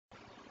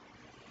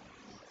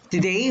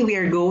Today, we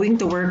are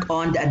going to work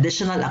on the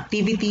additional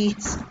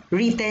activities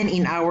written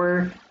in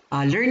our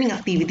learning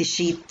activity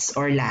sheets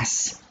or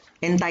LAS,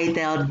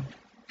 entitled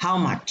How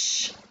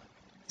Much?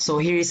 So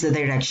here is the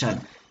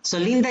direction. So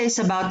Linda is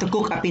about to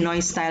cook a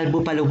Pinoy-style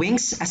buffalo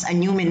wings as a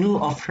new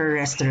menu of her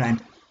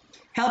restaurant.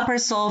 Help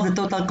her solve the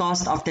total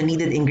cost of the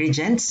needed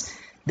ingredients,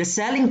 the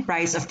selling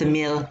price of the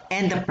meal,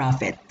 and the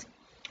profit.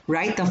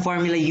 Write the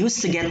formula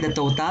used to get the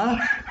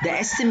total, the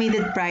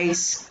estimated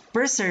price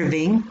per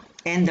serving,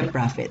 and the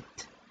profit.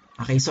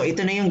 Okay, so ito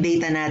na yung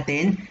data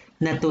natin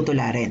na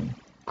tutularin.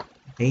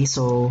 Okay,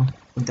 so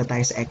punta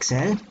tayo sa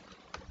Excel.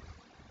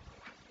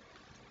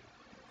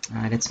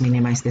 Let's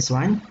minimize this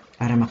one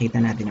para makita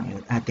natin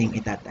yung ating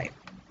itatype.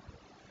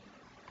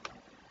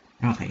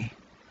 Okay.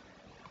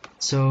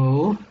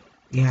 So,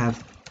 we have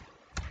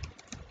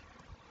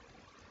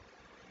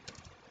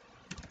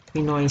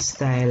Pinoy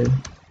style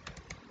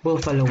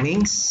buffalo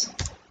wings,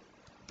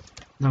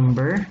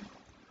 number,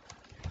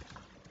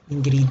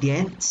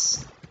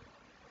 ingredients,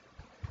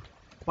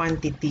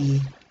 quantity,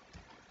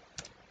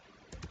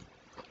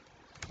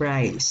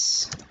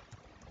 price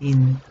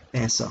in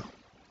peso.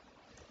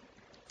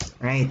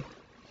 Right.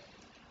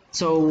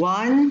 So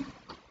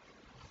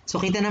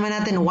kita naman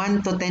natin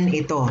 1 to 10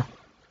 ito.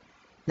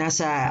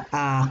 Nasa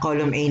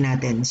column A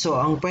natin. So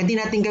ang pwede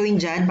natin gawin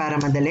dyan para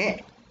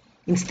madali,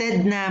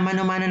 instead na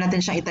mano-mano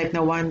natin siyang i-type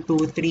na 1,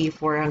 2, 3,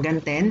 4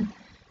 hanggang 10,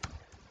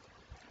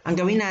 ang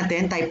gawin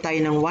natin, type tayo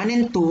ng 1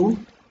 and 2,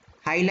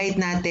 highlight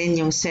natin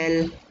yung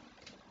cell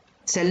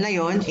na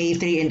yon,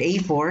 A3 and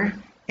A4,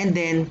 and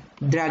then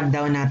drag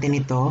down natin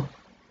ito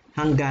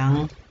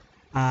hanggang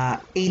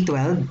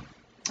A12.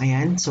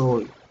 Ayan,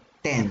 so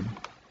 10.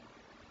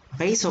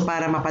 Okay, so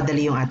para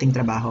mapadali yung ating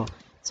trabaho.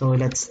 So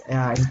let's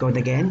encode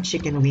again.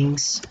 Chicken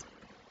wings.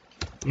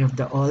 We have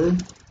the all-purpose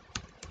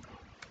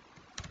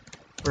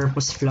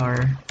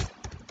flour.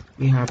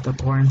 We have the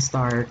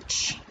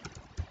cornstarch,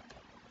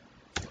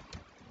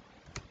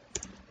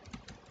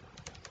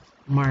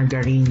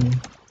 margarine,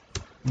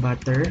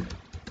 butter,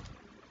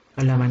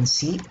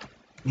 calamansi.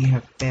 We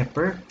have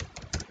pepper,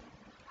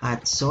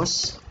 hot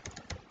sauce,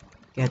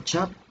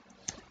 ketchup,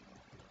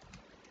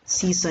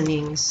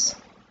 seasonings,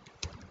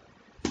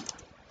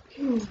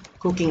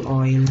 cooking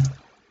oil.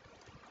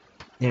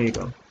 There you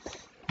go.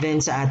 Then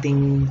sa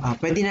ating,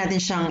 pwede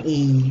natin siyang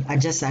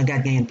i-adjust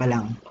agad ngayon pa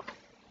lang.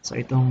 So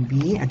itong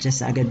B,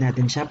 adjust agad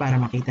natin siya para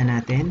makita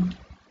natin.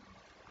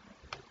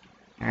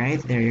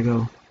 Alright, there you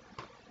go.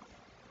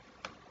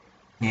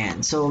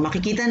 Ayan. So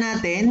makikita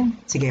natin,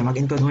 sige,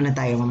 mag-encode muna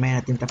tayo.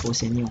 Mamaya natin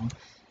tapusin yung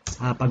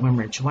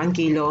pag-merge. 1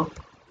 kilo,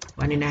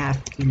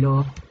 1.5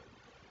 kilo,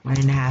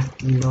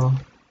 1.5 kilo,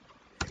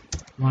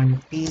 1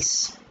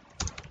 piece,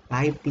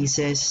 5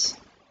 pieces,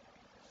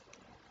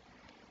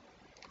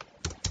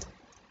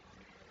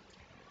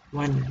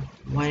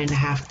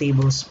 1.5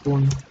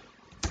 tablespoon,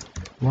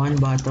 1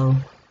 bottle,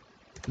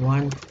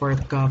 1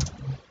 4th cup,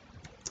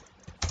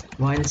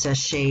 1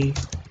 sachet,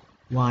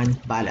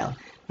 1 bottle.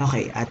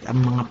 Okay, at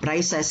ang mga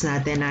prices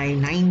natin ay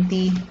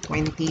 90,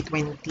 20,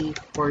 20,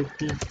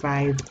 40,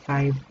 5,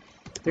 5,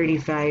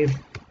 35,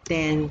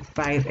 10,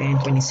 5, and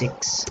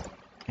 26.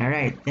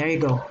 Alright, there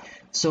you go.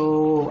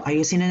 So,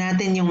 ayusin na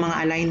natin yung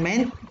mga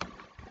alignment.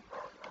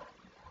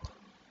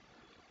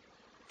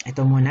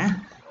 Ito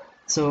muna.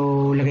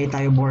 So, lagay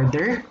tayo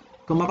border.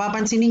 Kung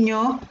mapapansin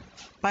ninyo,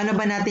 paano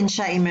ba natin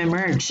siya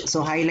i-merge? So,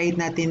 highlight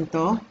natin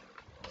to.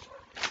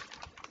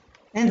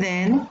 And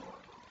then,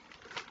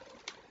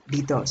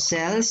 dito,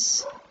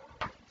 cells.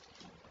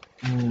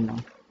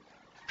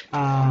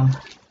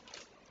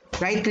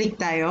 Right-click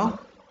tayo.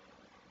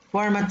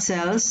 Format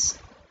cells.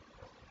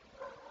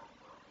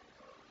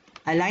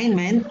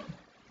 Alignment.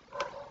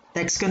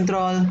 Text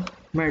control.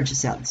 Merge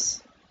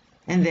cells.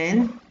 And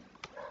then,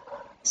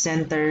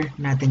 center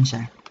natin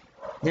siya.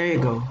 There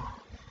you go.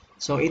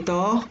 So,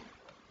 ito,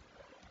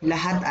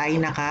 lahat ay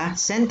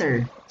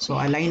naka-center. So,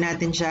 align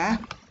natin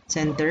siya.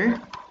 Center.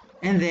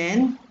 And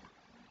then,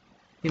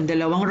 yung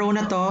dalawang row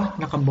na to,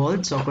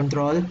 naka-bold. So,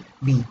 control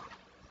B.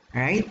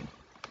 Alright?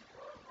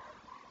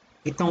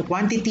 Itong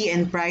quantity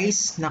and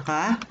price,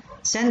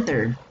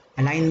 naka-center.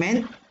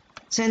 Alignment,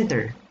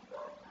 center.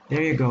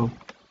 There you go.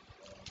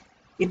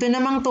 Ito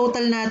namang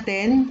total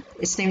natin,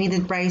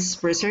 estimated price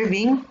per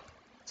serving.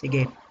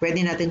 Sige,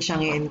 pwede natin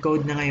siyang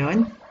i-encode na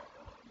ngayon.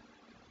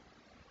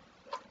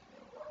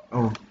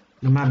 Oh,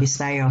 lumabis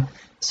tayo.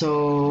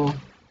 So,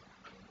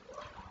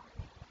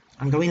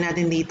 ang gawin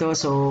natin dito,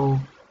 so,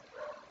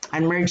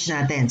 unmerge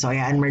natin. So,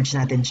 unmerge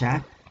natin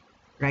siya.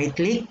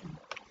 Right-click,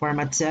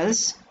 format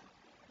cells.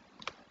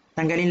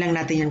 Tanggalin lang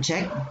natin yung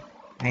check.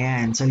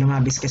 Ayan, so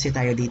lumabis kasi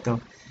tayo dito.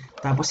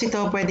 Tapos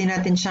ito, pwede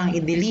natin siyang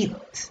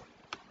i-delete.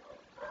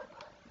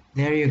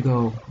 There you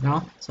go,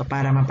 no? So,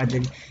 para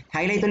mapadali.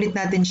 Highlight ulit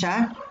natin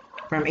siya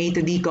from A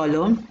to D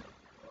column.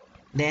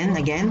 Then,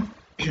 again,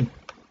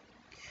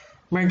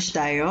 merge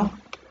tayo.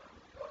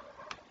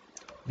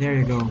 There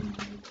you go.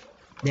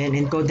 Then,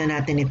 encode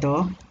na natin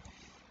ito.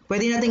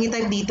 Pwede natin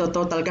i-type dito,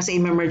 total, kasi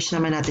i-merge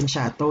naman natin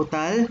siya.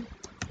 Total,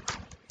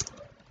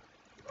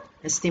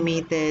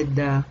 estimated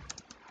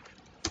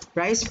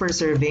price per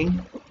serving,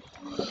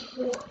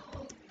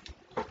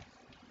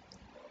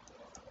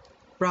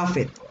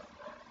 profit.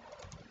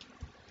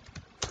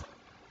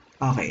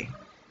 Okay.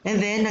 And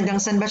then,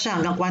 hanggang saan ba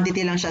siya? Hanggang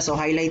quantity lang siya. So,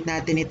 highlight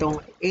natin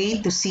itong A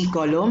to C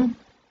column.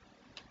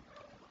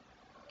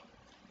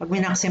 Pag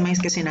min-maximize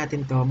kasi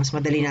natin to, mas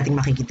madali nating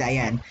makikita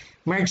yan.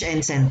 Merge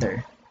and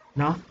center.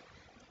 No?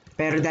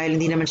 Pero dahil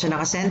hindi naman siya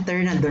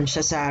naka-center, nandun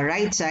siya sa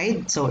right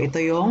side. So, ito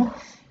yung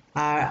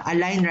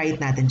align right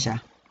natin siya.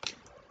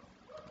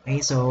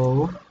 Okay,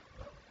 so,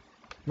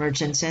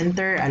 merge and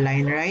center,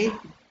 align right.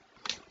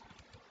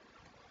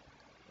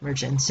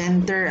 Merge and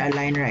center,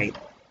 align right.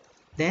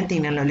 Then,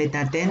 tingnan ulit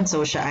natin.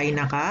 So, siya ay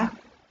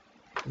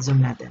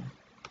zoom natin.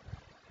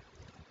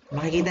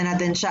 Makikita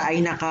natin siya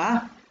ay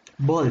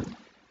bold.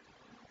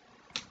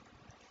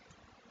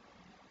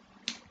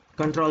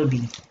 Control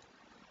B.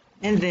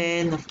 And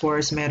then, of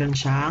course, meron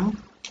siyang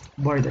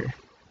border.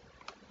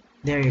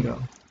 There you go.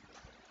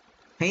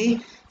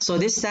 Okay? So,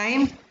 this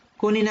time,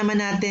 kukunin na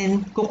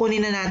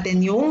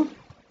natin yung,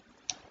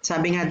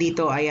 sabi nga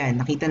dito,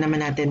 ayan, nakita naman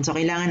natin. So,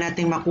 kailangan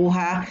natin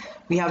makuha,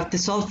 we have to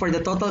solve for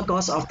the total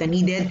cost of the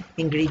needed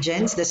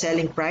ingredients, the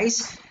selling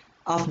price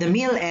of the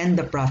meal, and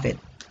the profit.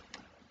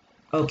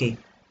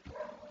 Okay.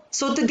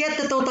 So, to get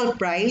the total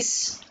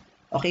price,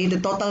 okay,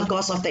 the total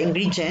cost of the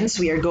ingredients,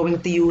 we are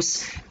going to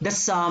use the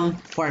sum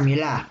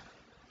formula.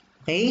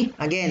 Okay,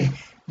 again,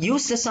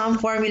 use the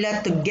sum formula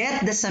to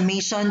get the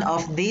summation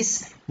of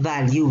these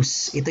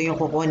values. Ito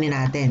yung kukunin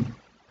natin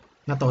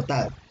na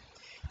total.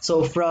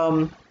 So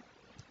from,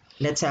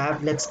 let's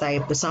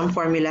type the sum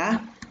formula.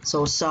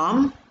 So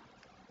sum,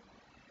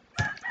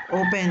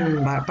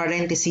 open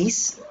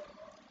parentheses,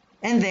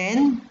 and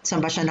then,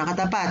 saan ba siya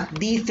nakatapat?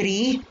 D3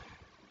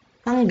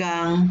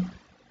 hanggang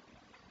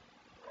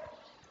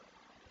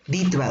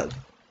D12.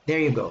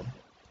 There you go.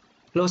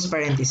 Close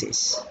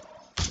parentheses.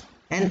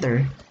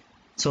 Enter.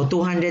 So,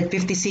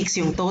 256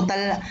 yung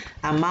total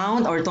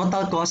amount or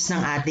total cost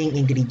ng ating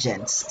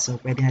ingredients. So,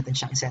 pwede natin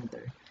siyang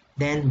i-center.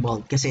 Then,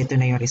 bold. Kasi ito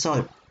na yung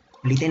result.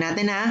 Ulitin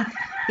natin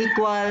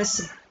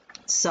equals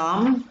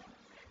sum,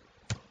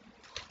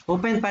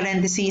 open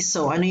parentheses.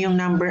 So, ano yung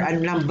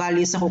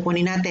values na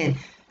kukunin natin?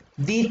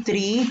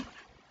 D3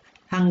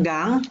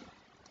 hanggang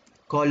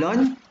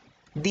colon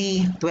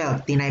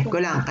D12. Tinype ko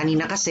lang.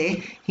 Kanina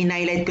kasi,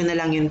 hinighlight ko na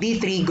lang yung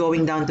D3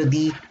 going down to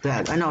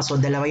D12. So,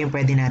 dalawa yung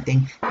pwede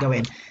nating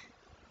gawin.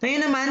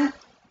 Ngayon naman,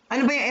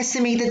 ano ba yung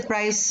estimated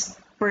price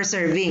per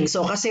serving?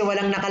 So, kasi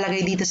walang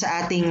nakalagay dito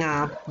sa ating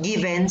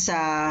given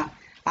sa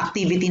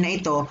activity na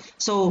ito.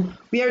 So,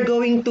 we are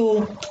going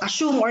to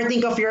assume or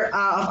think of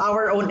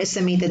our own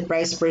estimated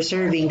price per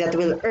serving that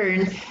will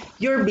earn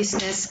your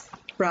business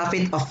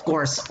profit, of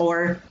course,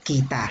 or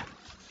kita.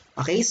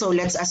 Okay, so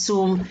let's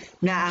assume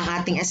na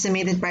ang ating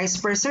estimated price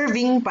per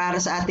serving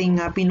para sa ating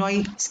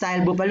Pinoy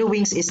style buffalo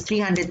wings is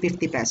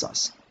 350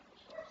 pesos.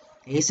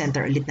 Okay,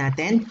 center ulit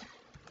natin.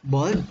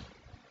 Bold.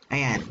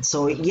 Ayan.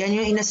 So, yan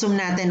yung inassume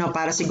natin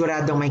para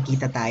siguradong may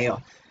kita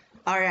tayo.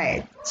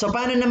 Alright. So,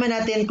 paano naman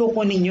natin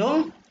kukunin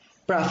yung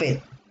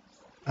profit?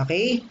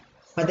 Okay?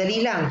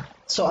 Madali lang.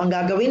 So, ang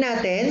gagawin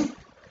natin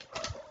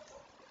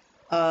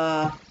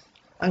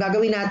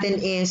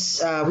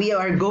is we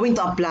are going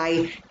to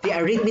apply the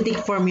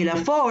arithmetic formula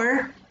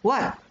for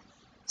what?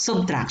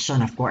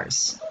 Subtraction, of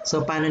course.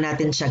 So, paano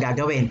natin siya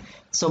gagawin?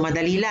 So,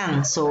 madali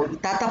lang. So,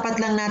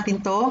 itatapat lang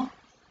natin to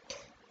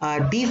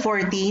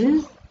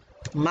D14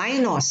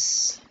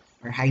 minus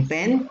or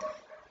hyphen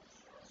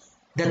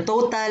the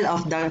total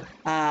of the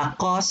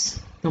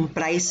cost ng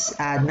price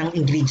ng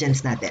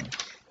ingredients natin.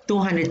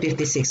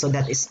 256. So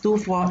that is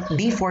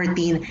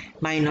D14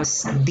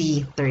 minus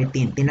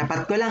D13.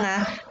 Tinapat ko lang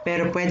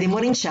pero pwede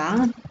mo rin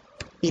siyang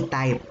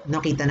i-type.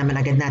 No, kita naman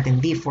agad natin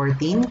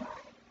D14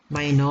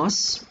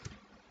 minus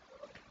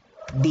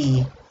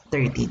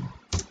D13.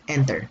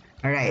 Enter.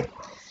 Alright.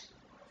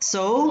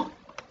 So,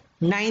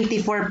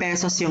 94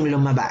 pesos yung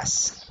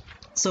lumabas.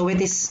 So,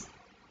 it is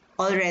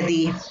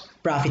already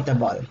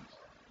profitable.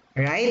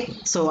 Alright?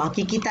 So, ang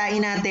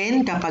kikitain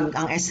natin kapag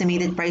ang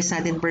estimated price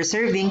natin per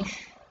serving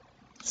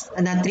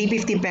na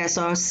 350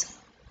 pesos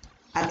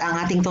at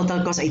ang ating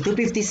total cost ay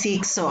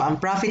 256. So,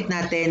 ang profit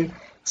natin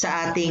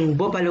sa ating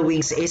buffalo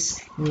wings is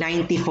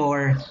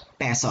 94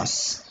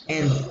 pesos.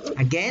 And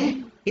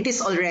again, it is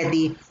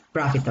already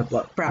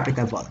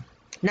profitable.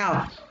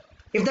 Now,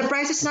 if the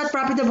price is not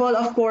profitable,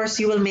 of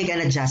course, you will make an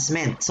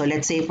adjustment. So,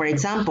 let's say, for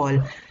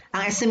example,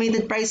 ang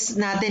estimated price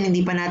natin,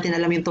 hindi pa natin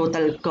alam yung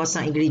total cost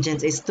ng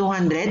ingredients is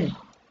 200.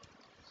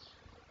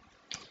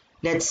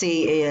 Let's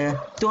say,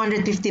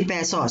 250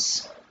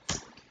 pesos.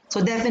 So,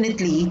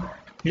 definitely,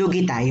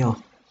 lugi tayo.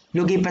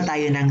 Lugi pa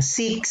tayo ng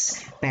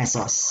 6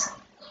 pesos.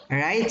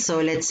 Alright? So,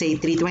 let's say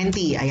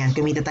 320. Ayan,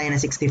 kumita tayo ng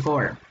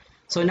 64.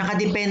 So,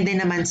 nakadepende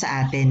naman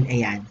sa atin.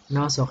 Ayan.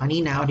 No? So,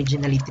 kanina,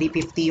 originally,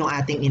 350 yung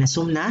ating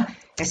inassume na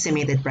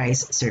estimated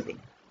price serving.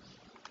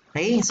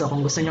 Okay? So,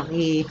 kung gusto nyo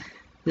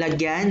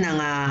ilagyan ng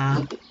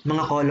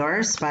mga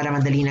colors para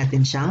madali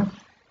natin siyang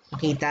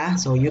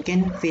makita. So, you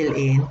can fill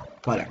in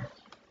color.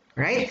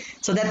 Alright?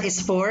 So, that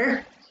is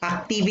for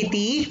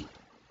activity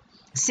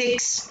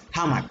 6,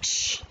 how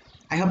much?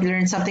 I hope you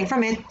learned something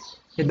from it.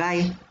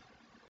 Goodbye.